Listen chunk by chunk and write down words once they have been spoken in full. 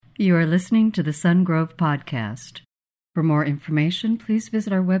You are listening to the Sungrove Podcast. For more information, please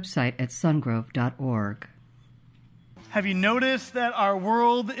visit our website at sungrove.org. Have you noticed that our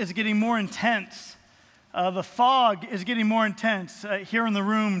world is getting more intense? The fog is getting more intense here in the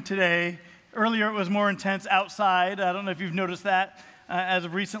room today. Earlier it was more intense outside. I don't know if you've noticed that as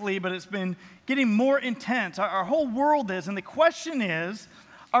of recently, but it's been getting more intense. Our whole world is, and the question is,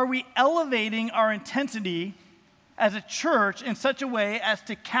 are we elevating our intensity as a church in such a way as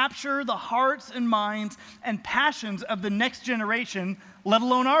to capture the hearts and minds and passions of the next generation, let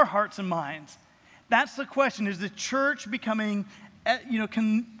alone our hearts and minds? That's the question. Is the church becoming,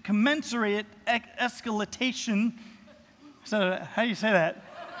 commensurate escalation? So how do you say that?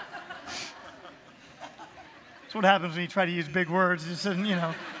 That's what happens when you try to use big words. It just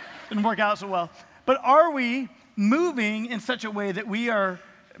didn't work out so well. But are we moving in such a way that we are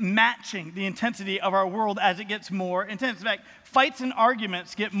matching the intensity of our world as it gets more intense? In fact, fights and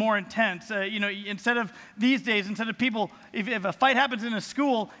arguments get more intense. Instead of people, if a fight happens in a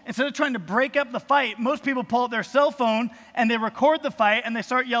school, instead of trying to break up the fight, most people pull out their cell phone and they record the fight and they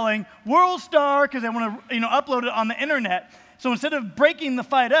start yelling "World Star" because they want to, upload it on the internet. So instead of breaking the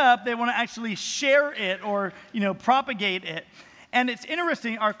fight up, they want to actually share it or, propagate it. And it's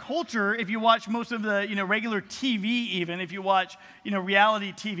interesting, our culture, if you watch most of the, regular TV even, if you watch,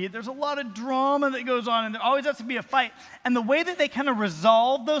 reality TV, there's a lot of drama that goes on, and there always has to be a fight. And the way that they kind of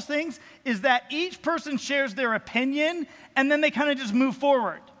resolve those things is that each person shares their opinion, and then they kind of just move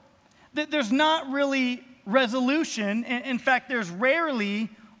forward. There's not really resolution. In fact, there's rarely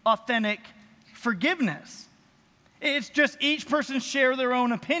authentic forgiveness. It's just each person share their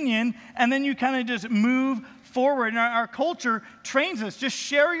own opinion, and then you kind of just move forward. And our culture trains us, just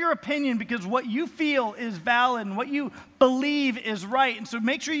share your opinion because what you feel is valid and what you believe is right. And so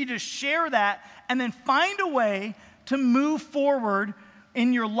make sure you just share that and then find a way to move forward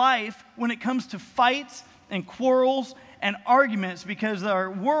in your life when it comes to fights and quarrels and arguments, because our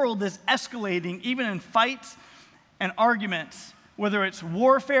world is escalating even in fights and arguments, whether it's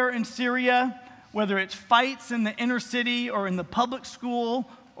warfare in Syria, whether it's fights in the inner city or in the public school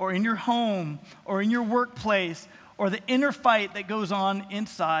or in your home, or in your workplace, or the inner fight that goes on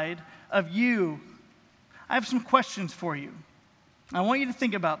inside of you. I have some questions for you. I want you to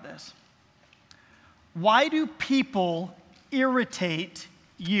think about this. Why do people irritate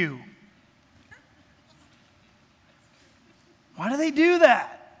you? Why do they do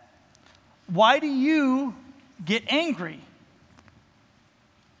that? Why do you get angry?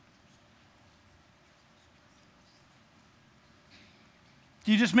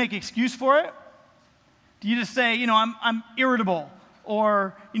 Do you just make excuse for it? Do you just say, I'm irritable,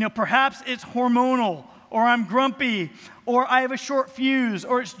 or, perhaps it's hormonal, or I'm grumpy, or I have a short fuse,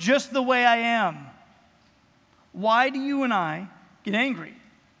 or it's just the way I am? Why do you and I get angry?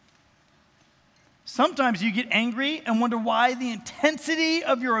 Sometimes you get angry and wonder why the intensity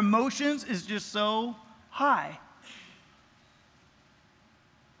of your emotions is just so high.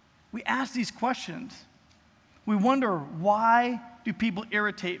 We ask these questions. We wonder, why do people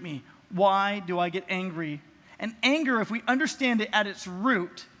irritate me? Why do I get angry? And anger, if we understand it at its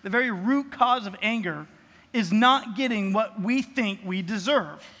root, the very root cause of anger is not getting what we think we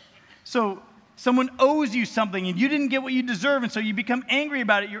deserve. So someone owes you something and you didn't get what you deserve, and so you become angry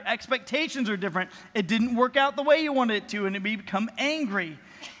about it. Your expectations are different. It didn't work out the way you wanted it to, and you become angry.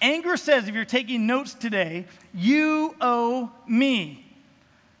 Anger says, if you're taking notes today, you owe me.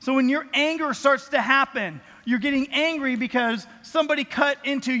 So when your anger starts to happen, you're getting angry because somebody cut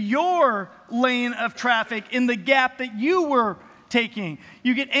into your lane of traffic in the gap that you were taking.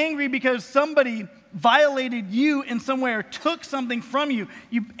 You get angry because somebody violated you in some way or took something from you.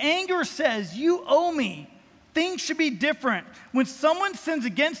 Anger says, you owe me. Things should be different. When someone sins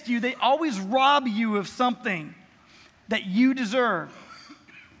against you, they always rob you of something that you deserve.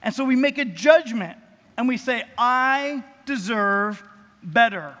 And so we make a judgment and we say, I deserve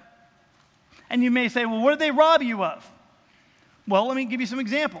better. And you may say, well, what did they rob you of? Well, let me give you some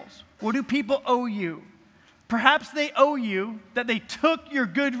examples. What do people owe you? Perhaps they owe you that they took your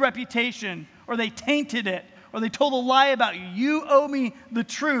good reputation, or they tainted it, or they told a lie about you. You owe me the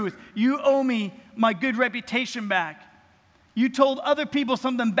truth. You owe me my good reputation back. You told other people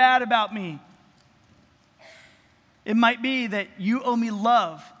something bad about me. It might be that you owe me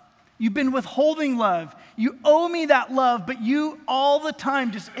love. You've been withholding love. You owe me that love, but you all the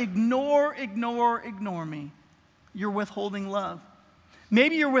time just ignore me. You're withholding love.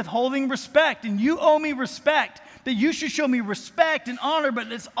 Maybe you're withholding respect, and you owe me respect, that you should show me respect and honor,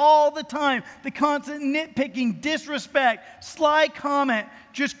 but it's all the time. The constant nitpicking, disrespect, sly comment,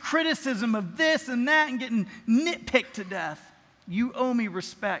 just criticism of this and that, and getting nitpicked to death. You owe me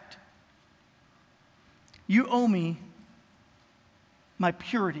respect. You owe me my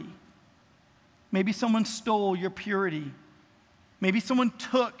purity. Maybe someone stole your purity. Maybe someone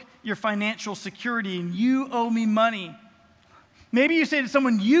took your financial security and you owe me money. Maybe you say to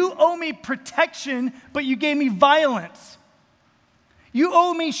someone, you owe me protection, but you gave me violence. You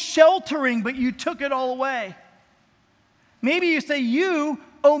owe me sheltering, but you took it all away. Maybe you say, you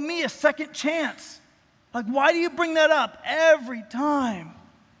owe me a second chance. Like, why do you bring that up every time?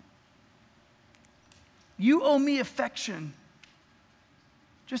 You owe me affection,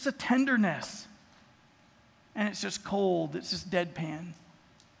 just a tenderness. And it's just cold, it's just deadpan.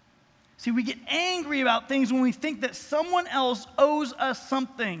 See, we get angry about things when we think that someone else owes us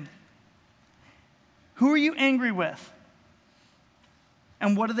something. Who are you angry with?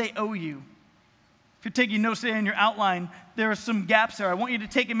 And what do they owe you? If you're taking notes today in your outline, there are some gaps there. I want you to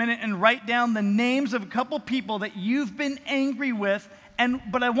take a minute and write down the names of a couple people that you've been angry with,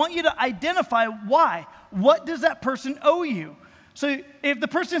 but I want you to identify why. What does that person owe you? So if the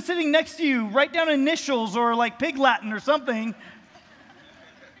person sitting next to you, write down initials or like Pig Latin or something.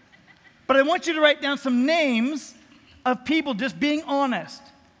 But I want you to write down some names of people just being honest.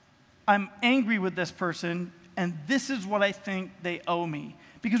 I'm angry with this person, and this is what I think they owe me.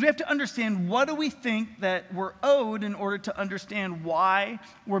 Because we have to understand, what do we think that we're owed in order to understand why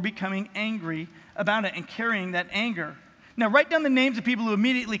we're becoming angry about it and carrying that anger. Now, write down the names of people who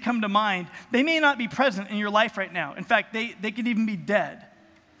immediately come to mind. They may not be present in your life right now. In fact, they could even be dead.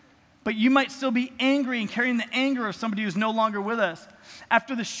 But you might still be angry and carrying the anger of somebody who's no longer with us.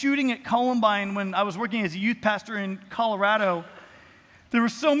 After the shooting at Columbine, when I was working as a youth pastor in Colorado, there were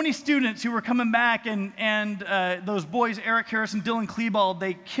so many students who were coming back, and those boys, Eric Harris and Dylan Klebold,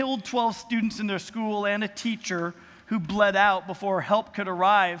 they killed 12 students in their school and a teacher who bled out before help could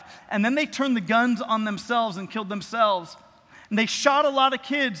arrive. And then they turned the guns on themselves and killed themselves. And they shot a lot of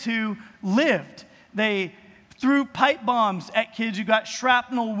kids who lived. They threw pipe bombs at kids who got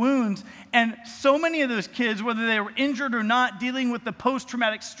shrapnel wounds. And so many of those kids, whether they were injured or not, dealing with the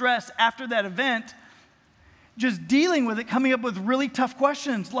post-traumatic stress after that event, just dealing with it, coming up with really tough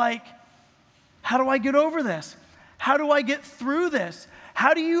questions like, how do I get over this? How do I get through this?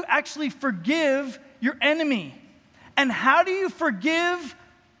 How do you actually forgive your enemy? And how do you forgive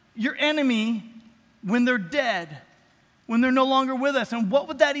your enemy when they're dead, when they're no longer with us? And what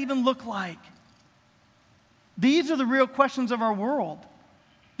would that even look like? These are the real questions of our world.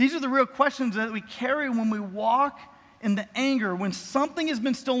 These are the real questions that we carry when we walk in the anger, when something has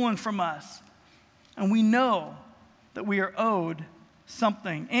been stolen from us, and we know that we are owed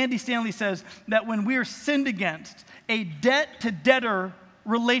something. Andy Stanley says that when we are sinned against, a debt-to-debtor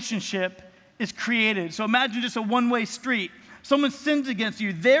relationship is created. So imagine just a one-way street. Someone sins against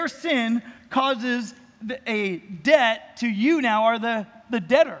you. Their sin causes a debt to you now, are the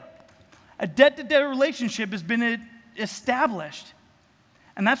debtor. A debt-to-debtor relationship has been established.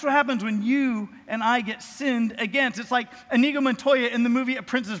 And that's what happens when you and I get sinned against. It's like Inigo Montoya in the movie A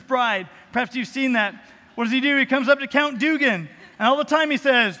Princess Bride. Perhaps you've seen that. What does he do? He comes up to Count Dugan, and all the time he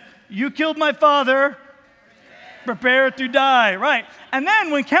says, "You killed my father, prepare to die." Right. And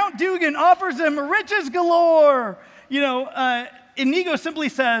then when Count Dugan offers him riches galore, Inigo simply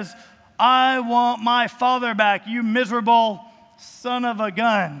says, "I want my father back, you miserable son of a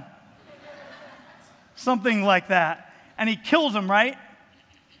gun." Something like that. And he kills him, right?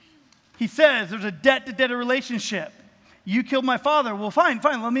 He says there's a debt-to-debtor relationship. You killed my father. Well, fine.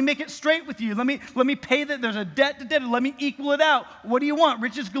 Let me make it straight with you. Let me pay that. There's a debt-to-debtor. Let me equal it out. What do you want?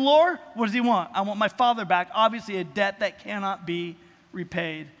 Riches galore? What does he want? I want my father back. Obviously, a debt that cannot be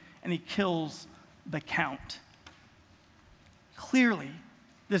repaid. And he kills the count. Clearly,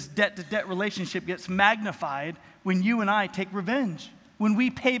 this debt-to-debt relationship gets magnified when you and I take revenge, when we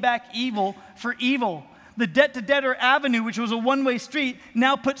pay back evil for evil. The debt-to-debtor avenue, which was a one-way street,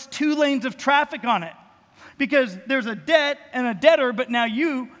 now puts 2 lanes of traffic on it. Because there's a debt and a debtor, but now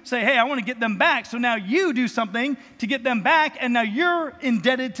you say, hey, I want to get them back. So now you do something to get them back, and now you're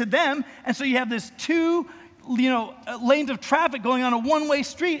indebted to them. And so you have this 2 lanes of traffic going on a one-way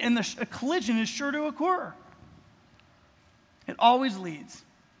street, and a collision is sure to occur. It always leads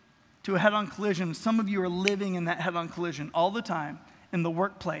to a head-on collision. Some of you are living in that head-on collision all the time, in the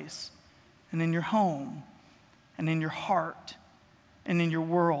workplace, and in your home, and in your heart, and in your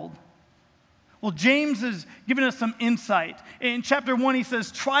world. Well, James has given us some insight. In chapter 1, he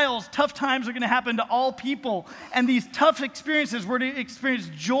says, trials, tough times are going to happen to all people. And these tough experiences, we're to experience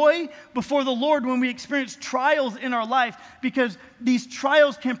joy before the Lord when we experience trials in our life, because these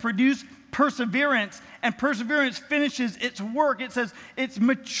trials can produce perseverance, and perseverance finishes its work. It says it's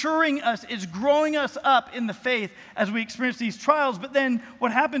maturing us, it's growing us up in the faith as we experience these trials. But then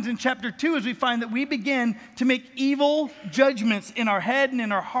what happens in chapter 2 is we find that we begin to make evil judgments in our head and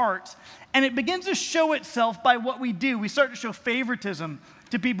in our hearts. And it begins to show itself by what we do. We start to show favoritism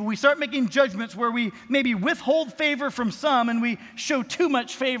to people. We start making judgments where we maybe withhold favor from some and we show too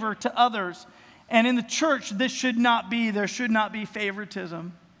much favor to others. And in the church, this should not be. There should not be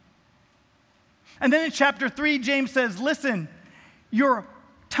favoritism. And then in chapter 3, James says, listen, your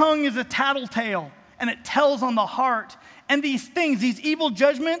tongue is a tattletale, and it tells on the heart. And these things, these evil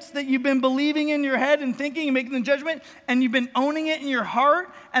judgments that you've been believing in your head and thinking and making the judgment, and you've been owning it in your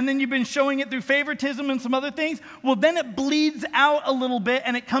heart, and then you've been showing it through favoritism and some other things, well, then it bleeds out a little bit,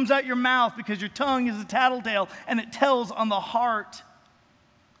 and it comes out your mouth because your tongue is a tattletale, and it tells on the heart.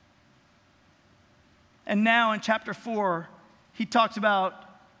 And now in chapter 4, he talks about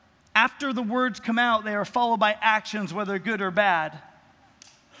after the words come out, they are followed by actions, whether good or bad.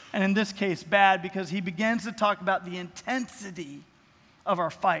 And in this case, bad, because he begins to talk about the intensity of our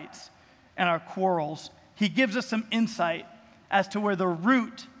fights and our quarrels. He gives us some insight as to where the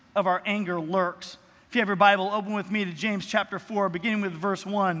root of our anger lurks. If you have your Bible, open with me to James chapter 4, beginning with verse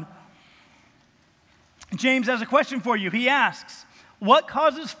 1. James has a question for you. He asks, what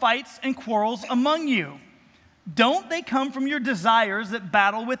causes fights and quarrels among you? Don't they come from your desires that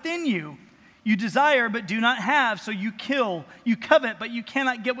battle within you? You desire but do not have, so you kill. You covet but you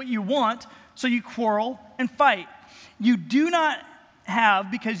cannot get what you want, so you quarrel and fight. You do not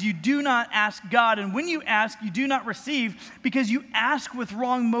have because you do not ask God, and when you ask, you do not receive because you ask with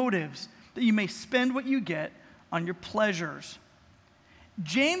wrong motives, that you may spend what you get on your pleasures.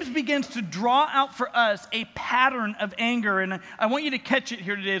 James begins to draw out for us a pattern of anger, and I want you to catch it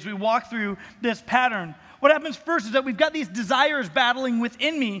here today as we walk through this pattern. What happens first is that we've got these desires battling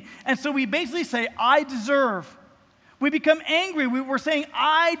within me, and so we basically say, I deserve. We become angry. We're saying,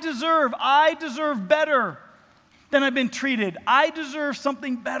 I deserve better than I've been treated. I deserve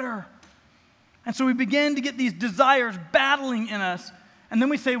something better. And so we begin to get these desires battling in us, and then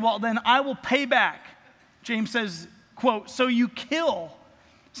we say, well, then I will pay back. James says, quote, so you kill.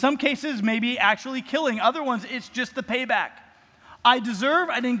 Some cases, maybe actually killing. Other ones, it's just the payback. I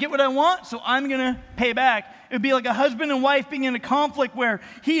didn't get what I want, so I'm going to pay back. It would be like a husband and wife being in a conflict where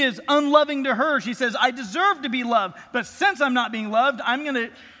he is unloving to her. She says, I deserve to be loved, but since I'm not being loved, I'm going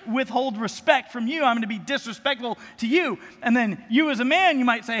to withhold respect from you. I'm going to be disrespectful to you. And then you as a man, you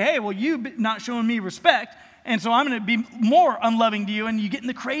might say, hey, well, you've not showing me respect, and so I'm going to be more unloving to you, and you get in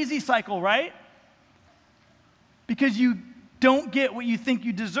the crazy cycle, right? Because you don't get what you think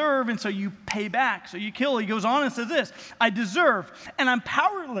you deserve, and so you pay back. So you kill. He goes on and says this, I deserve, and I'm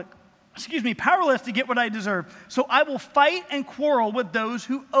powerless to get what I deserve. So I will fight and quarrel with those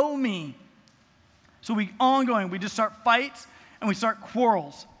who owe me. So we just start fights and we start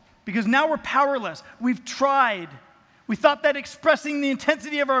quarrels. Because now we're powerless. We've tried. We thought that expressing the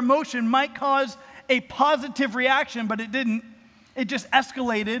intensity of our emotion might cause a positive reaction, but it didn't. It just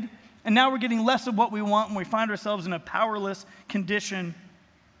escalated. And now we're getting less of what we want, and we find ourselves in a powerless condition.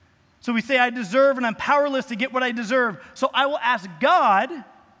 So we say, I deserve, and I'm powerless to get what I deserve. So I will ask God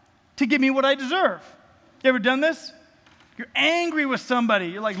to give me what I deserve. You ever done this? You're angry with somebody.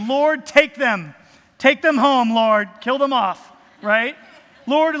 You're like, Lord, take them. Take them home, Lord. Kill them off, right?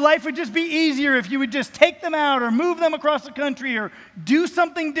 Lord, life would just be easier if you would just take them out or move them across the country or do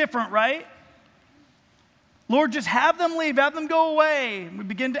something different, right? Lord, just have them leave, have them go away. We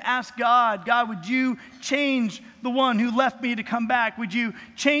begin to ask God, God, would you change the one who left me to come back? Would you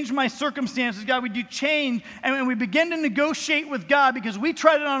change my circumstances? God, would you change? And we begin to negotiate with God because we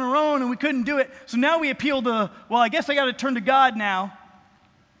tried it on our own and we couldn't do it. So now we appeal to, well, I guess I got to turn to God now.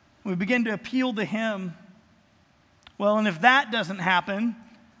 We begin to appeal to Him. Well, and if that doesn't happen,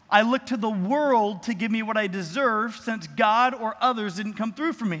 I look to the world to give me what I deserve since God or others didn't come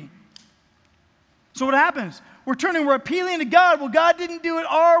through for me. So what happens? We're appealing to God. Well, God didn't do it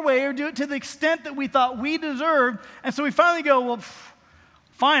our way or do it to the extent that we thought we deserved. And so we finally go, well,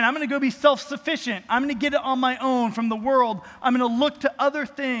 fine, I'm going to go be self-sufficient. I'm going to get it on my own from the world. I'm going to look to other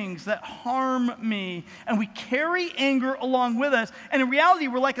things that harm me. And we carry anger along with us. And in reality,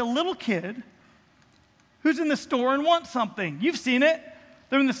 we're like a little kid who's in the store and wants something. You've seen it.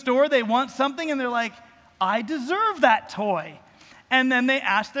 They're in the store, they want something, and they're like, I deserve that toy. And then they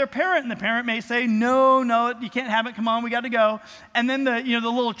ask their parent, and the parent may say, no, you can't have it, come on, we got to go. And then the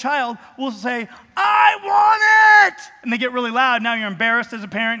little child will say, I want it! And they get really loud. Now you're embarrassed as a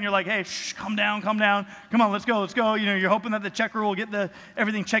parent, and you're like, hey, shh, calm down. Come on, let's go. You're hoping that the checker will get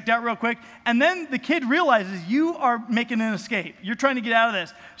everything checked out real quick. And then the kid realizes you are making an escape. You're trying to get out of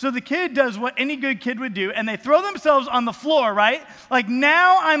this. So the kid does what any good kid would do, and they throw themselves on the floor, right? Like,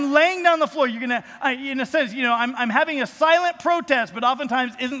 now I'm laying down the floor. You're going to, in a sense, I'm having a silent protest, but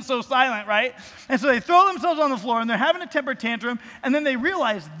oftentimes isn't so silent, right? And so they throw themselves on the floor, and they're having a temper tantrum, and then they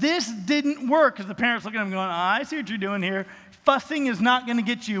realize this didn't work, because the parents look at them going, I see what you're doing here. Fussing is not going to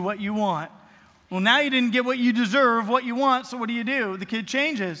get you what you want. Well, now you didn't get what you deserve, what you want, so what do? The kid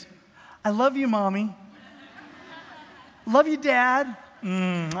changes. I love you, Mommy. Love you, Dad.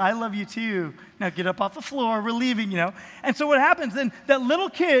 I love you too. Now get up off the floor, we're leaving, And so what happens then, that little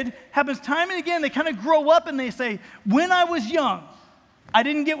kid happens time and again, they kind of grow up and they say, when I was young, I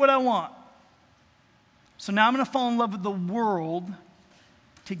didn't get what I want. So now I'm going to fall in love with the world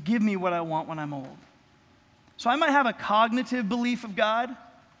to give me what I want when I'm old. So I might have a cognitive belief of God,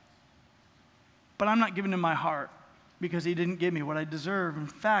 but I'm not giving him my heart because he didn't give me what I deserve. In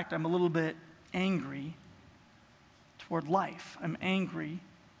fact, I'm a little bit angry toward life. I'm angry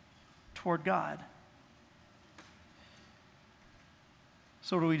toward God.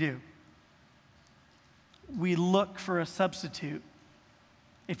 So what do? We look for a substitute.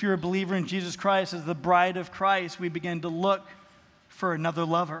 If you're a believer in Jesus Christ as the bride of Christ, we begin to look for another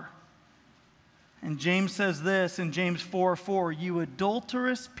lover. And James says this in James 4:4, you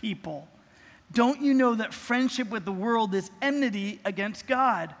adulterous people, don't you know that friendship with the world is enmity against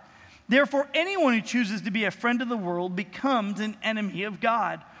God? Therefore, anyone who chooses to be a friend of the world becomes an enemy of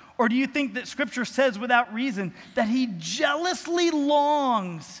God. Or do you think that Scripture says without reason that he jealously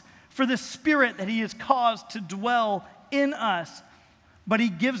longs for the Spirit that he has caused to dwell in us? But he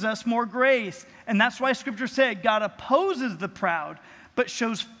gives us more grace. And that's why Scripture said God opposes the proud, but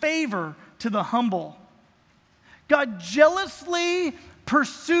shows favor to the humble. God jealously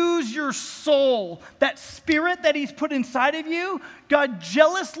pursues your soul, that spirit that he's put inside of you. God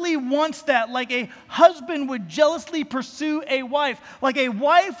jealously wants that, like a husband would jealously pursue a wife, like a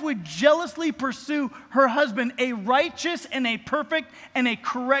wife would jealously pursue her husband, a righteous and a perfect and a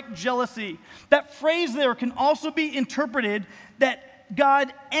correct jealousy. That phrase there can also be interpreted that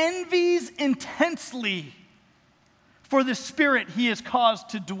God envies intensely for the Spirit he has caused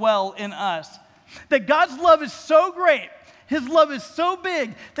to dwell in us. That God's love is so great, his love is so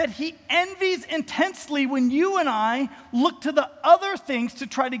big, that he envies intensely when you and I look to the other things to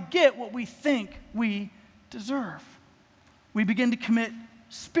try to get what we think we deserve. We begin to commit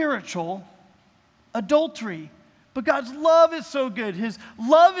spiritual adultery. But God's love is so good, his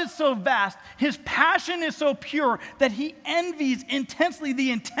love is so vast, his passion is so pure that he envies intensely.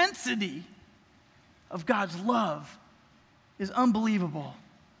 The intensity of God's love is unbelievable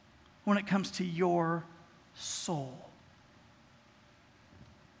when it comes to your soul.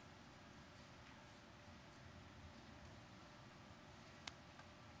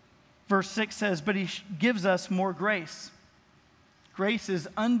 Verse 6 says, but he gives us more grace. Grace is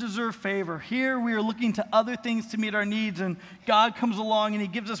undeserved favor. Here we are looking to other things to meet our needs, and God comes along and he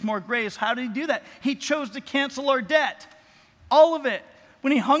gives us more grace. How did he do that? He chose to cancel our debt, all of it.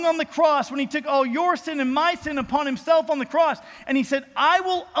 When he hung on the cross, when he took all your sin and my sin upon himself on the cross, and he said, I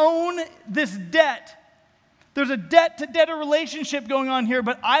will own this debt. There's a debt-to-debtor relationship going on here,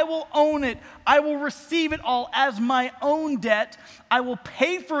 but I will own it. I will receive it all as my own debt. I will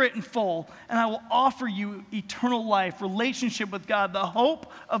pay for it in full, and I will offer you eternal life, relationship with God, the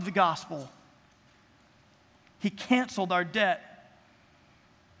hope of the gospel. He canceled our debt.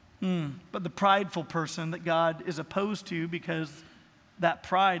 But the prideful person that God is opposed to, because that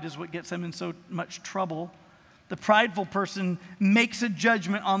pride is what gets them in so much trouble. The prideful person makes a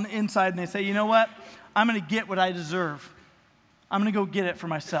judgment on the inside, and they say, you know what? I'm going to get what I deserve. I'm going to go get it for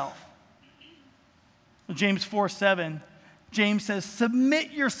myself. James 4:7, James says,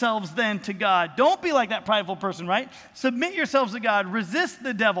 submit yourselves then to God. Don't be like that prideful person, right? Submit yourselves to God. Resist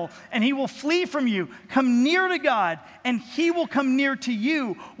the devil, and he will flee from you. Come near to God, and he will come near to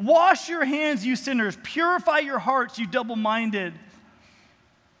you. Wash your hands, you sinners. Purify your hearts, you double-minded.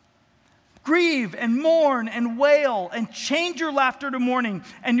 Grieve and mourn and wail and change your laughter to mourning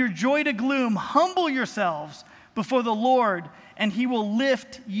and your joy to gloom. Humble yourselves before the Lord, and he will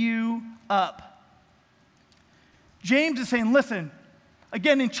lift you up. James is saying, listen,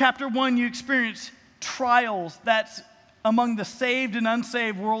 again, in chapter 1, you experience trials. That's among the saved and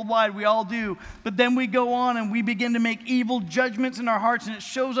unsaved worldwide. We all do. But then we go on and we begin to make evil judgments in our hearts, and it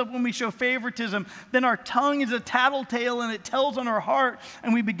shows up when we show favoritism. Then our tongue is a tattletale, and it tells on our heart,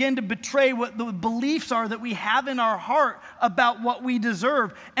 and we begin to betray what the beliefs are that we have in our heart about what we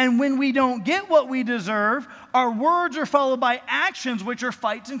deserve. And when we don't get what we deserve, our words are followed by actions, which are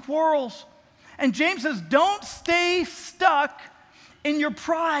fights and quarrels. And James says, don't stay stuck in your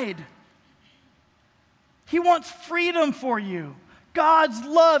pride. He wants freedom for you. God's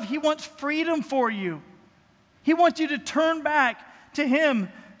love, He wants freedom for you. He wants you to turn back to Him.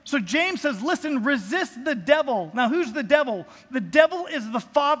 So James says, listen, resist the devil. Now, who's the devil? The devil is the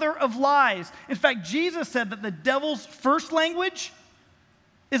father of lies. In fact, Jesus said that the devil's first language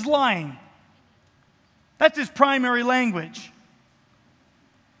is lying. That's his primary language.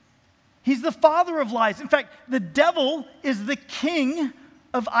 He's the father of lies. In fact, the devil is the king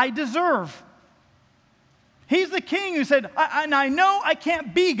of I deserve. He's the king who said, I know I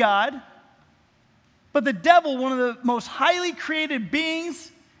can't be God, but the devil, one of the most highly created beings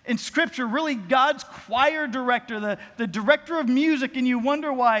in Scripture, really God's choir director, the director of music, and you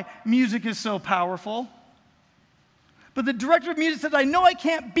wonder why music is so powerful. But the director of music said, I know I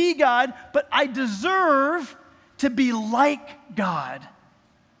can't be God, but I deserve to be like God.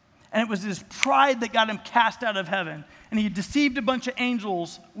 And it was his pride that got him cast out of heaven. And he deceived a bunch of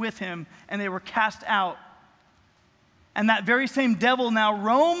angels with him, and they were cast out. And that very same devil now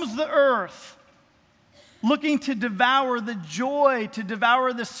roams the earth, looking to devour the joy, to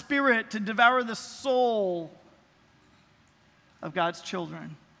devour the spirit, to devour the soul of God's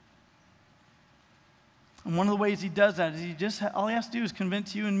children. And one of the ways he does that is all he has to do is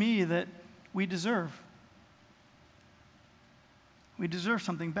convince you and me that we deserve. We deserve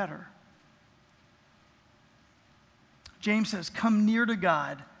something better. James says, come near to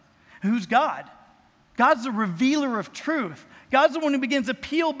God. Who's God? God's the revealer of truth. God's the one who begins to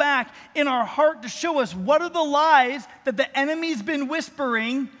peel back in our heart to show us what are the lies that the enemy's been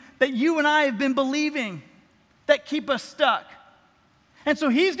whispering that you and I have been believing that keep us stuck. And so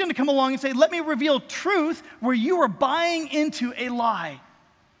he's going to come along and say, let me reveal truth where you are buying into a lie.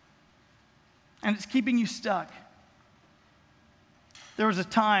 And it's keeping you stuck. There was a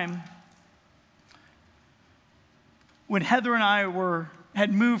time when Heather and I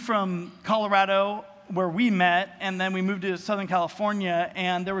had moved from Colorado, where we met, and then we moved to Southern California,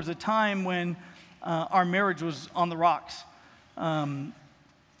 and there was a time when our marriage was on the rocks.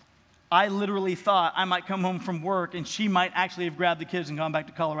 I literally thought I might come home from work and she might actually have grabbed the kids and gone back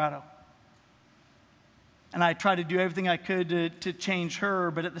to Colorado. And I tried to do everything I could to change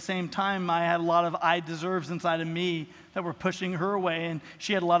her, but at the same time, I had a lot of I deserves inside of me that were pushing her away, and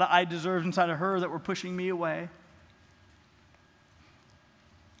she had a lot of I deserves inside of her that were pushing me away.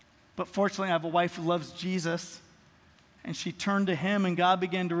 But fortunately, I have a wife who loves Jesus, and she turned to Him, and God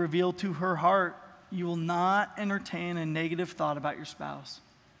began to reveal to her heart, you will not entertain a negative thought about your spouse.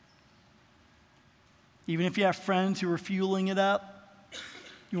 Even if you have friends who are fueling it up,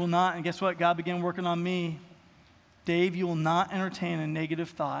 you will not. And guess what? God began working on me. Dave, you will not entertain a negative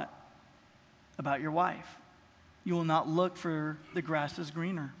thought about your wife. You will not look for the grass is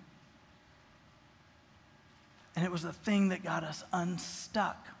greener. And it was the thing that got us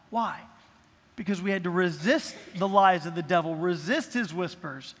unstuck. Why? Because we had to resist the lies of the devil, resist his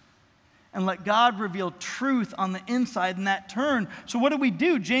whispers, and let God reveal truth on the inside in that turn. So what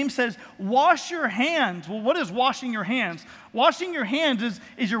do? James says, wash your hands. Well, what is washing your hands? Washing your hands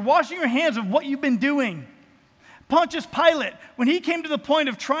is you're washing your hands of what you've been doing. Pontius Pilate, when he came to the point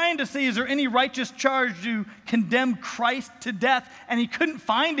of trying to say, is there any righteous charge to condemn Christ to death? And he couldn't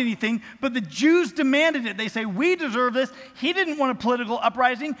find anything, but the Jews demanded it. They say, we deserve this. He didn't want a political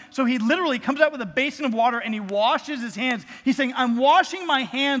uprising, so he literally comes out with a basin of water and he washes his hands. He's saying, I'm washing my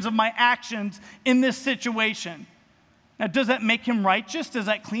hands of my actions in this situation. Now, does that make him righteous? Does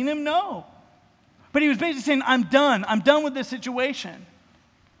that clean him? No. But he was basically saying, I'm done. I'm done with this situation.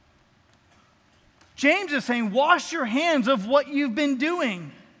 James is saying, wash your hands of what you've been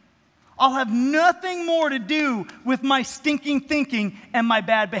doing. I'll have nothing more to do with my stinking thinking and my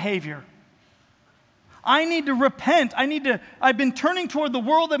bad behavior. I need to repent. I've been turning toward the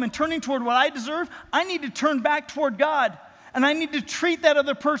world. I've been turning toward what I deserve. I need to turn back toward God. And I need to treat that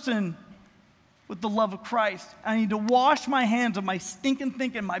other person with the love of Christ. I need to wash my hands of my stinking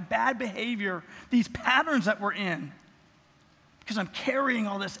thinking, my bad behavior, these patterns that we're in. Because I'm carrying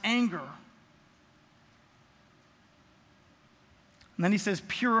all this anger. And then he says,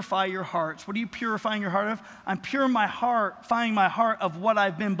 purify your hearts. What are you purifying your heart of? I'm purifying my heart of what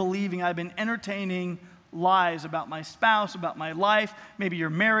I've been believing. I've been entertaining lies about my spouse, about my life, maybe your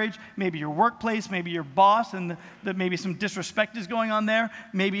marriage, maybe your workplace, maybe your boss, and maybe some disrespect is going on there.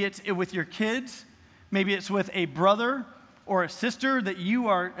 Maybe it's with your kids. Maybe it's with a brother or a sister that you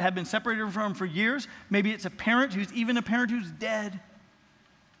have been separated from for years. Maybe it's a parent who's dead.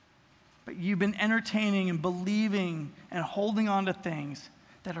 But you've been entertaining and believing and holding on to things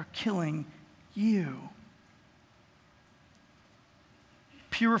that are killing you.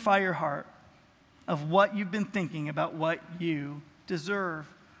 Purify your heart of what you've been thinking about what you deserve.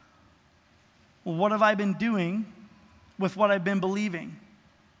 Well, what have I been doing with what I've been believing?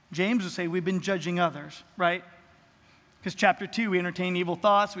 James would say we've been judging others, right? Because chapter 2, we entertain evil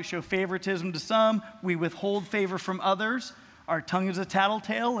thoughts, we show favoritism to some, we withhold favor from others. Our tongue is a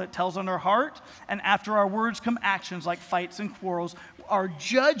tattletale, it tells on our heart, and after our words come actions like fights and quarrels. Our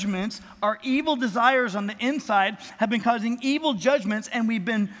judgments, our evil desires on the inside have been causing evil judgments, and we've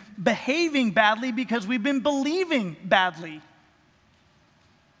been behaving badly because we've been believing badly.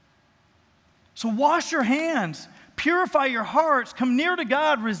 So wash your hands, purify your hearts, come near to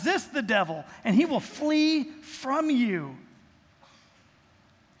God, resist the devil, and he will flee from you.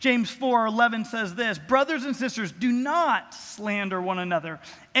 James 4:11 says this, brothers and sisters, do not slander one another.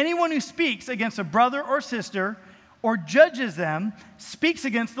 Anyone who speaks against a brother or sister or judges them speaks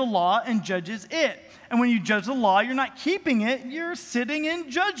against the law and judges it. And when you judge the law, you're not keeping it, you're sitting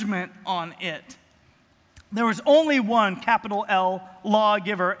in judgment on it. There was only one capital L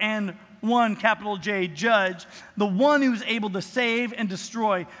lawgiver and one capital J judge, the one who's able to save and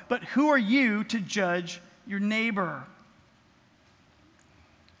destroy. But who are you to judge your neighbor?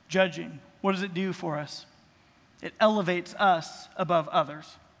 Judging, what does it do for us? It elevates us above others.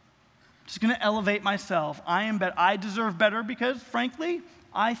 Just going to elevate myself. I deserve better because, frankly,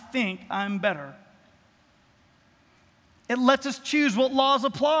 I think I'm better. It lets us choose what laws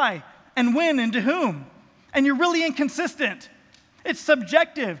apply and when and to whom. And you're really inconsistent. It's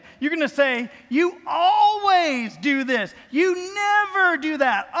subjective. You're going to say, you always do this. You never do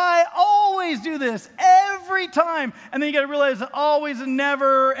that. I always do this every time. And then you got to realize that always and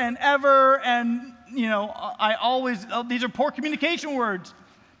never and ever and, I always, these are poor communication words.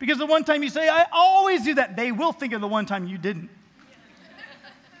 Because the one time you say, I always do that, they will think of the one time you didn't.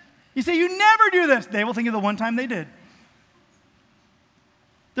 You say, you never do this, they will think of the one time they did.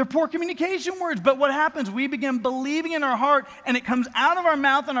 They're poor communication words, but what happens? We begin believing in our heart, and it comes out of our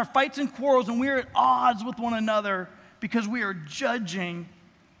mouth in our fights and quarrels, and we're at odds with one another because we are judging.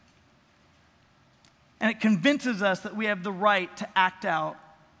 And it convinces us that we have the right to act out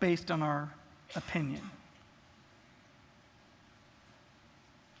based on our opinion.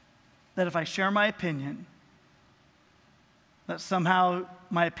 That if I share my opinion, that somehow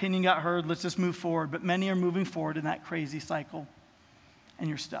my opinion got heard, let's just move forward. But many are moving forward in that crazy cycle. And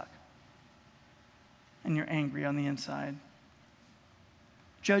you're stuck. And you're angry on the inside.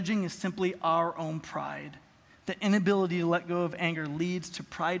 Judging is simply our own pride. The inability to let go of anger leads to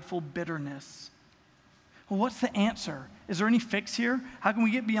prideful bitterness. Well, what's the answer? Is there any fix here? How can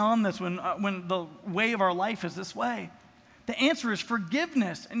we get beyond this when the way of our life is this way? The answer is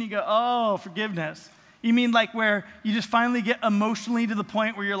forgiveness. And you go, oh, forgiveness. You mean like where you just finally get emotionally to the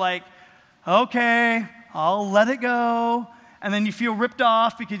point where you're like, okay, I'll let it go. And then you feel ripped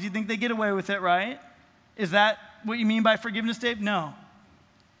off because you think they get away with it, right? Is that what you mean by forgiveness, Dave? No.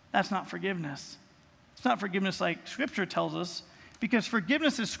 That's not forgiveness. It's not forgiveness like Scripture tells us, because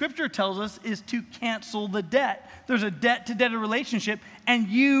forgiveness, as Scripture tells us, is to cancel the debt. There's a debt-to-debtor relationship, and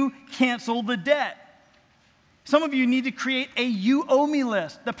you cancel the debt. Some of you need to create a you owe me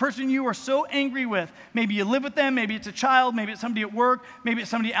list. The person you are so angry with. Maybe you live with them, maybe it's a child, maybe it's somebody at work, maybe it's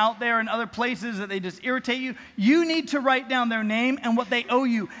somebody out there in other places that they just irritate you. You need to write down their name and what they owe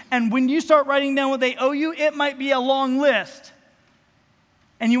you. And when you start writing down what they owe you, it might be a long list.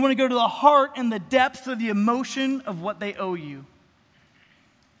 And you want to go to the heart and the depth of the emotion of what they owe you.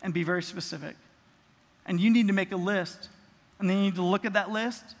 And be very specific. And you need to make a list. And then you need to look at that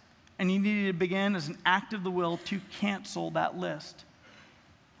list. And you need to begin as an act of the will to cancel that list.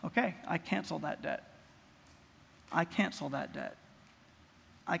 Okay, I cancel that debt. I cancel that debt.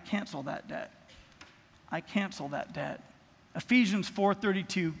 I cancel that debt. I cancel that debt. Ephesians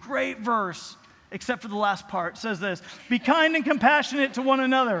 4:32, great verse, except for the last part, says this, be kind and compassionate to one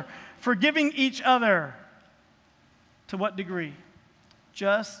another, forgiving each other. To what degree?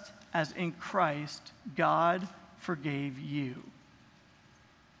 Just as in Christ, God forgave you.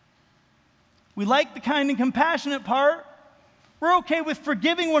 We like the kind and compassionate part. We're okay with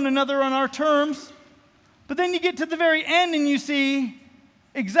forgiving one another on our terms. But then you get to the very end and you see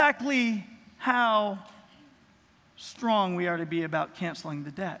exactly how strong we are to be about canceling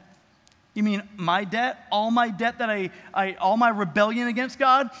the debt. You mean my debt? All my debt that all my rebellion against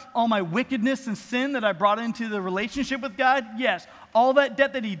God, all my wickedness and sin that I brought into the relationship with God? Yes. All that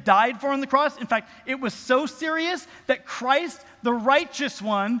debt that he died for on the cross. In fact, it was so serious that Christ, the righteous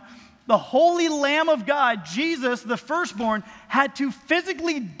one, the holy Lamb of God, Jesus, the firstborn, had to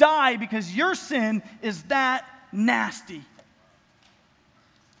physically die because your sin is that nasty.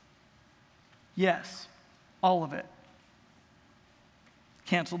 Yes, all of it.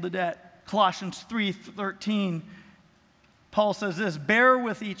 Cancel the debt. Colossians 3:13, Paul says this, bear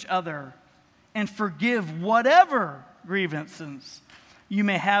with each other and forgive whatever grievances you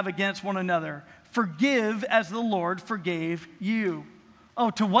may have against one another. Forgive as the Lord forgave you. Oh,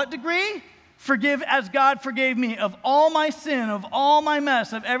 to what degree? Forgive as God forgave me of all my sin, of all my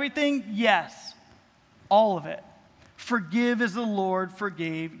mess, of everything? Yes, all of it. Forgive as the Lord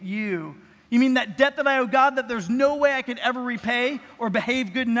forgave you. You mean that debt that I owe God that there's no way I could ever repay or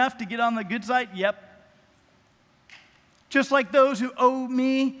behave good enough to get on the good side? Yep. Just like those who owe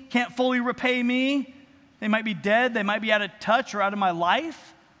me can't fully repay me. They might be dead. They might be out of touch or out of my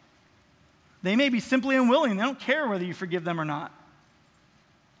life. They may be simply unwilling. They don't care whether you forgive them or not.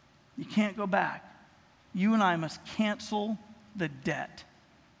 You can't go back. You and I must cancel the debt.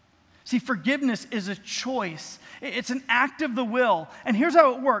 See, forgiveness is a choice. It's an act of the will. And here's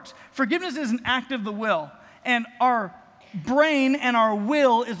how it works. Forgiveness is an act of the will. And our brain and our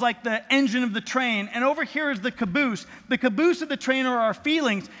will is like the engine of the train. And over here is the caboose. The caboose of the train are our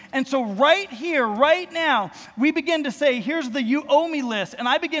feelings. And so right here, right now, we begin to say, here's the you owe me list. And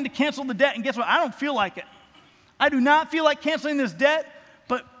I begin to cancel the debt. And guess what? I don't feel like it. I do not feel like canceling this debt.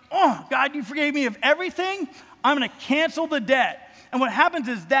 But, oh, God, you forgave me of everything. I'm going to cancel the debt. And what happens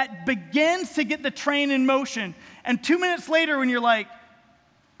is that begins to get the train in motion. And 2 minutes later, when you're like,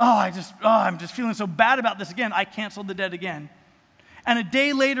 I'm just feeling so bad about this again, I canceled the debt again. And a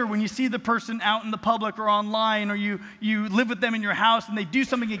day later, when you see the person out in the public or online, or you live with them in your house and they do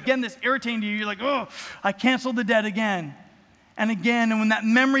something again that's irritating to you, you're like, I canceled the debt again. And again, and when that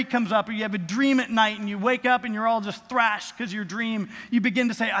memory comes up, or you have a dream at night and you wake up and you're all just thrashed because of your dream, you begin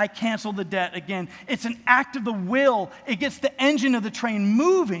to say, I cancel the debt again. It's an act of the will. It gets the engine of the train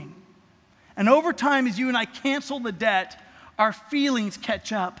moving. And over time, as you and I cancel the debt, our feelings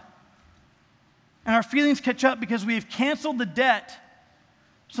catch up. And our feelings catch up because we have canceled the debt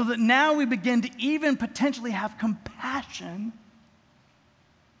so that now we begin to even potentially have compassion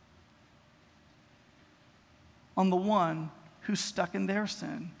on the one who's stuck in their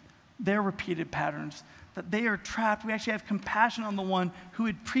sin, their repeated patterns, that they are trapped. We actually have compassion on the one who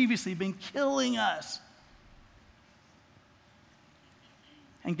had previously been killing us.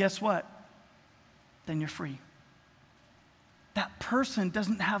 And guess what? Then you're free. That person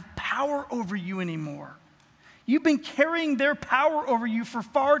doesn't have power over you anymore. You've been carrying their power over you for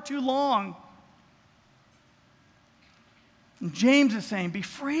far too long. And James is saying, be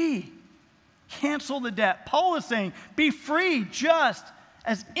free. Cancel the debt. Paul is saying, be free just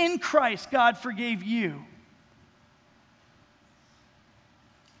as in Christ God forgave you.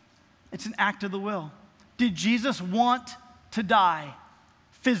 It's an act of the will. Did Jesus want to die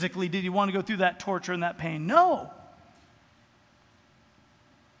physically? Did he want to go through that torture and that pain? No.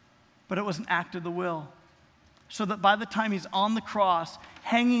 But it was an act of the will. So that by the time he's on the cross,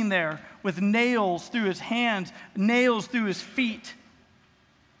 hanging there with nails through his hands, nails through his feet,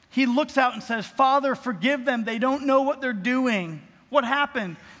 he looks out and says, Father, forgive them. They don't know what they're doing. What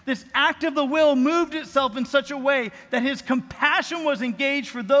happened? This act of the will moved itself in such a way that his compassion was engaged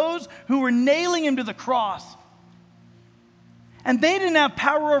for those who were nailing him to the cross. And they didn't have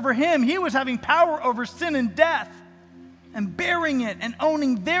power over him. He was having power over sin and death and bearing it and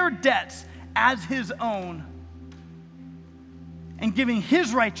owning their debts as his own and giving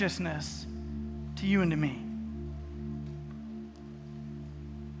his righteousness to you and to me.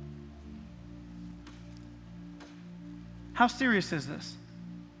 How serious is this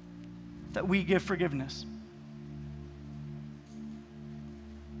that we give forgiveness?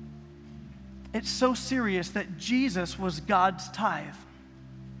 It's so serious that Jesus was God's tithe.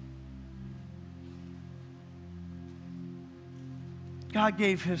 God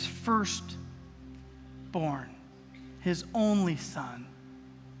gave his firstborn, his only son,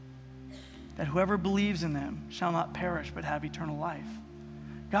 that whoever believes in them shall not perish but have eternal life.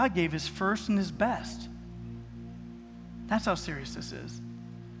 God gave his first and his best. That's how serious this is.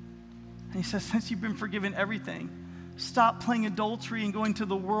 And he says, since you've been forgiven everything, stop playing adultery and going to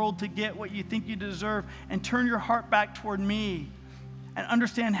the world to get what you think you deserve, and turn your heart back toward me and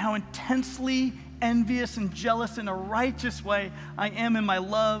understand how intensely envious and jealous in a righteous way I am in my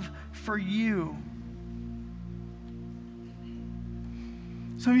love for you.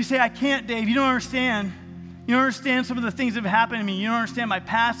 Some of you say, I can't, Dave. You don't understand. You don't understand some of the things that have happened to me. You don't understand my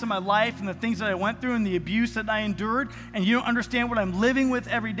past and my life and the things that I went through and the abuse that I endured. And you don't understand what I'm living with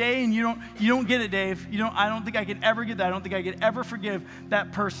every day. And you don't get it, Dave. I don't think I could ever get that. I don't think I could ever forgive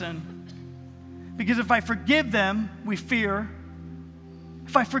that person. Because if I forgive them, we fear.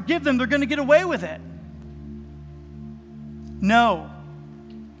 If I forgive them, they're going to get away with it. No.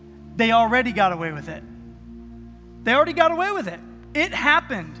 They already got away with it. They already got away with it. It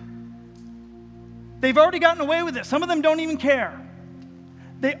happened. They've already gotten away with it. Some of them don't even care.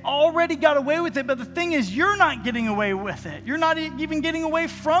 They already got away with it, but the thing is, you're not getting away with it. You're not even getting away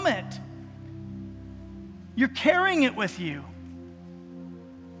from it. You're carrying it with you.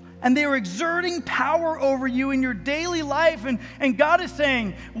 And they are exerting power over you in your daily life. And God is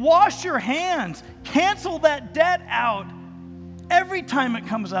saying, wash your hands. Cancel that debt out every time it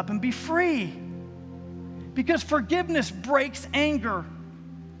comes up and be free. Because forgiveness breaks anger.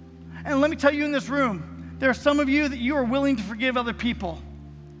 And let me tell you in this room, there are some of you that you are willing to forgive other people,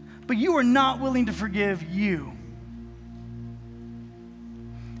 but you are not willing to forgive you.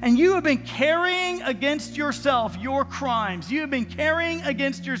 And you have been carrying against yourself your crimes. You have been carrying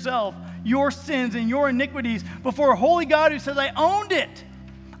against yourself your sins and your iniquities before a holy God who says, I owned it.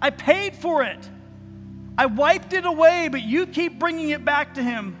 I paid for it. I wiped it away, but you keep bringing it back to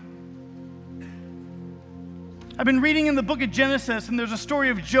him. I've been reading in the book of Genesis, and there's a story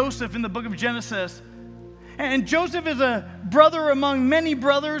of Joseph in the book of Genesis. And Joseph is a brother among many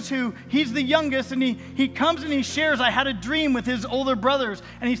brothers he's the youngest, and he comes and he shares, I had a dream with his older brothers.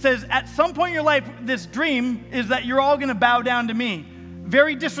 And he says, at some point in your life, this dream is that you're all going to bow down to me.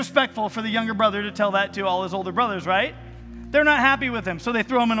 Very disrespectful for the younger brother to tell that to all his older brothers, right? They're not happy with him, so they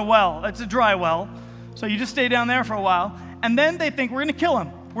throw him in a well. It's a dry well. So you just stay down there for a while. And then they think, we're going to kill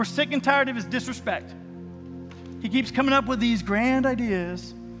him. We're sick and tired of his disrespect. He keeps coming up with these grand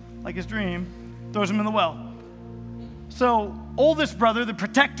ideas, like his dream, throws him in the well. So oldest brother, the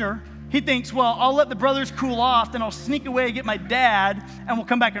protector, he thinks, well, I'll let the brothers cool off, then I'll sneak away, get my dad, and we'll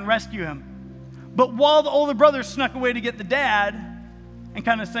come back and rescue him. But while the older brother snuck away to get the dad and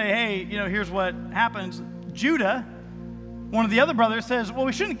kind of say, hey, here's what happens, Judah, one of the other brothers, says, well,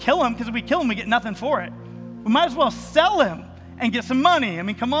 we shouldn't kill him, because if we kill him, we get nothing for it. We might as well sell him and get some money. I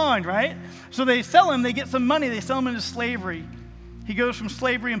mean, come on, right? So they sell him, they get some money, they sell him into slavery. He goes from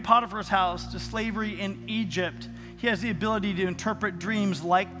slavery in Potiphar's house to slavery in Egypt. He has the ability to interpret dreams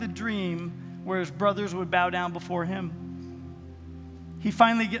like the dream where his brothers would bow down before him. He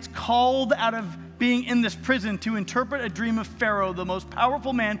finally gets called out of being in this prison to interpret a dream of Pharaoh, the most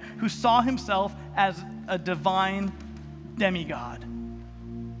powerful man who saw himself as a divine demigod.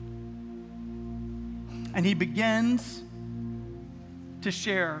 And he begins to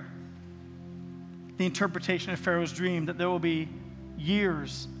share the interpretation of Pharaoh's dream, that there will be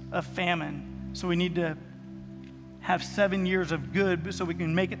years of famine. So we need to have 7 years of good so we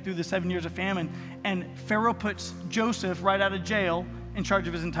can make it through the 7 years of famine. And Pharaoh puts Joseph right out of jail in charge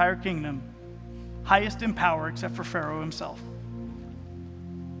of his entire kingdom, highest in power except for Pharaoh himself.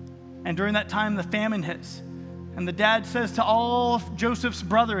 And during that time, the famine hits. And the dad says to all of Joseph's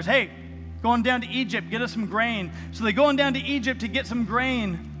brothers, hey, go on down to Egypt, get us some grain. So they go on down to Egypt to get some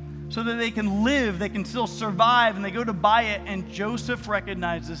grain so that they can live, they can still survive, and they go to buy it. And Joseph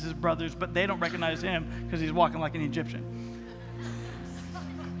recognizes his brothers, but they don't recognize him because he's walking like an Egyptian.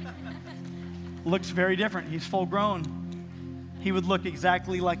 Looks very different. He's full grown. He would look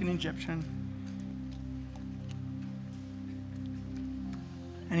exactly like an Egyptian.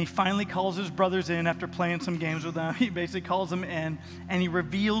 And he finally calls his brothers in after playing some games with them. He basically calls them in, and he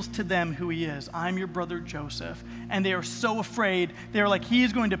reveals to them who he is. I'm your brother Joseph. And they are so afraid. They're like, he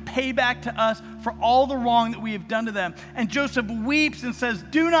is going to pay back to us for all the wrong that we have done to them. And Joseph weeps and says,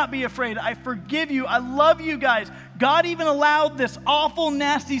 do not be afraid. I forgive you. I love you guys. God even allowed this awful,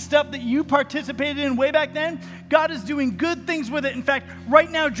 nasty stuff that you participated in way back then. God is doing good things with it. In fact,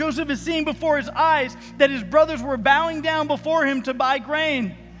 right now, Joseph is seeing before his eyes that his brothers were bowing down before him to buy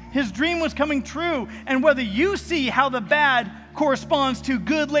grain. His dream was coming true. And whether you see how the bad corresponds to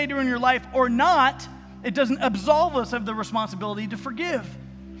good later in your life or not, it doesn't absolve us of the responsibility to forgive.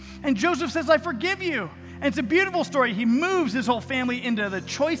 And Joseph says, I forgive you. And it's a beautiful story. He moves his whole family into the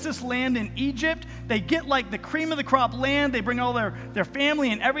choicest land in Egypt. They get like the cream of the crop land. They bring all their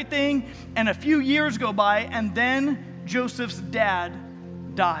family and everything. And a few years go by, and then Joseph's dad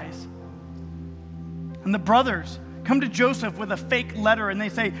dies. And the brothers come to Joseph with a fake letter, and they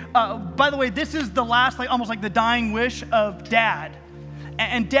say, by the way, this is the last, almost like the dying wish of Dad.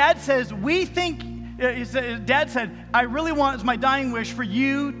 And Dad says, Dad said, I really want as my dying wish for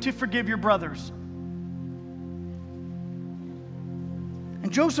you to forgive your brothers.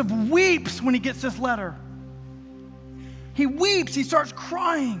 And Joseph weeps when he gets this letter. He weeps, he starts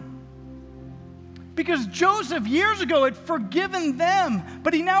crying. Because Joseph years ago had forgiven them,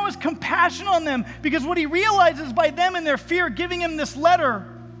 but he now has compassion on them, because what he realizes by them and their fear giving him this letter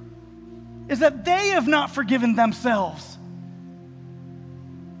is that they have not forgiven themselves.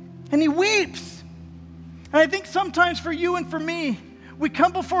 And he weeps. And I think sometimes for you and for me, we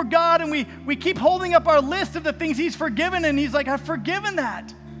come before God and we keep holding up our list of the things he's forgiven, and he's like, I've forgiven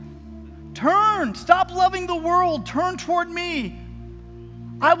that. Turn, stop loving the world, turn toward me.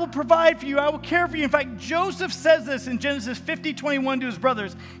 I will provide for you, I will care for you. In fact, Joseph says this in Genesis 50:21 to his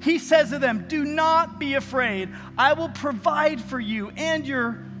brothers. He says to them, do not be afraid. I will provide for you and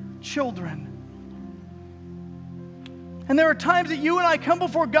your children. And there are times that you and I come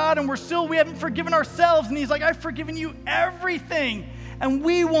before God and we haven't forgiven ourselves. And he's like, I've forgiven you everything. And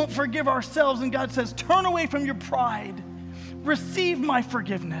we won't forgive ourselves. And God says, turn away from your pride. Receive my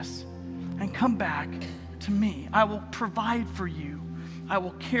forgiveness and come back to me. I will provide for you. I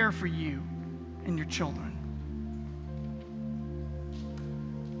will care for you and your children.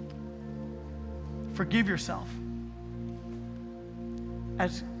 Forgive yourself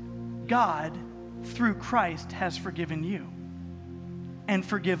as God, through Christ, has forgiven you. And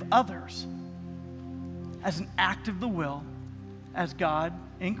forgive others as an act of the will, as God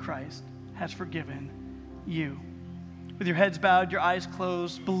in Christ has forgiven you. With your heads bowed, your eyes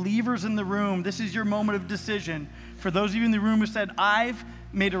closed, believers in the room, this is your moment of decision. For those of you in the room who said, I've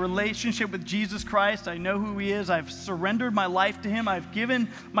made a relationship with Jesus Christ, I know who he is, I've surrendered my life to him, I've given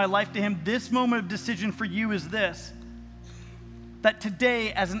my life to him, this moment of decision for you is this: that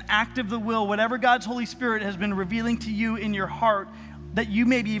today, as an act of the will, whatever God's Holy Spirit has been revealing to you in your heart, that you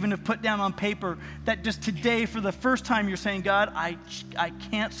maybe even have put down on paper, that just today, for the first time, you're saying, God, I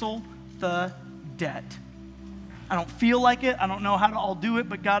cancel the debt. I don't feel like it. I don't know how to all do it,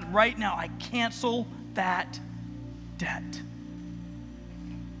 but God, right now, I cancel that debt.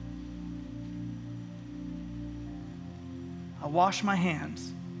 I wash my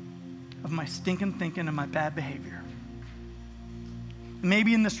hands of my stinking thinking and my bad behavior.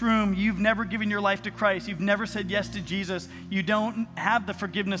 Maybe in this room, you've never given your life to Christ. You've never said yes to Jesus. You don't have the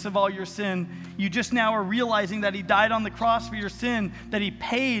forgiveness of all your sin. You just now are realizing that he died on the cross for your sin, that he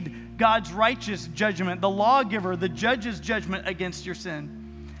paid God's righteous judgment, the lawgiver, the judge's judgment against your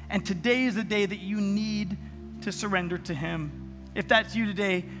sin. And today is the day that you need to surrender to him. If that's you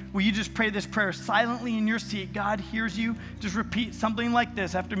today, will you just pray this prayer silently in your seat? God hears you. Just repeat something like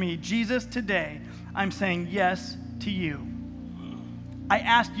this after me. Jesus, today, I'm saying yes to you. I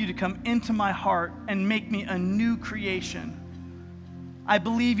ask you to come into my heart and make me a new creation. I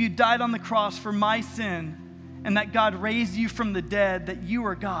believe you died on the cross for my sin, and that God raised you from the dead, that you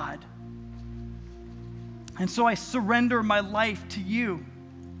are God. And so I surrender my life to you.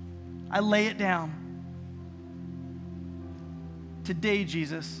 I lay it down. Today,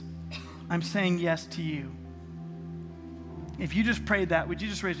 Jesus, I'm saying yes to you. If you just prayed that, would you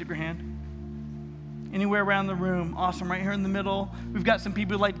just raise up your hand? Anywhere around the room. Awesome. Right here in the middle. We've got some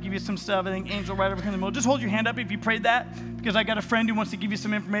people who'd like to give you some stuff. I think Angel right over here in the middle. Just hold your hand up if you prayed that, because I got a friend who wants to give you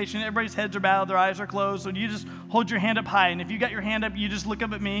some information. Everybody's heads are bowed, their eyes are closed. So you just hold your hand up high. And if you got your hand up, you just look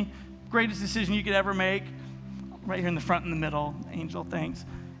up at me. Greatest decision you could ever make. Right here in the front and the middle. Angel, thanks.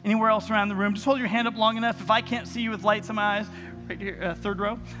 Anywhere else around the room, just hold your hand up long enough. If I can't see you with lights in my eyes, right here, third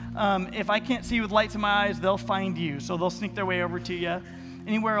row. If I can't see you with lights in my eyes, they'll find you. So they'll sneak their way over to you.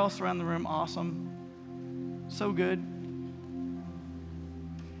 Anywhere else around the room, awesome. So good.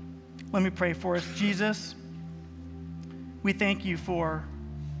 Let me pray for us. Jesus, we thank you for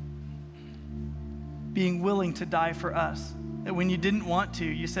being willing to die for us. That when you didn't want to,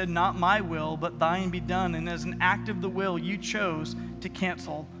 you said, not my will, but thine be done. And as an act of the will, you chose to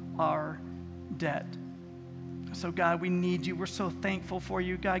cancel our debt. So God, we need you. We're so thankful for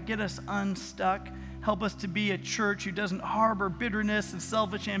you. God, get us unstuck. Help us to be a church who doesn't harbor bitterness and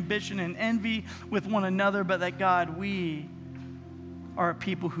selfish ambition and envy with one another, but that, God, we are a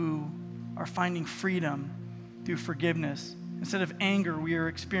people who are finding freedom through forgiveness. Instead of anger, we are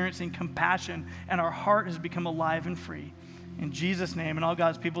experiencing compassion, and our heart has become alive and free. In Jesus' name, and all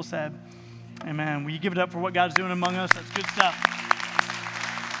God's people said, amen. Will you give it up for what God's doing among us? That's good stuff.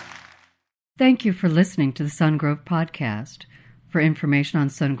 Thank you for listening to the Sungrove Podcast. For information on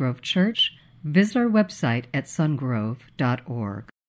Sungrove Church, visit our website at sungrove.org.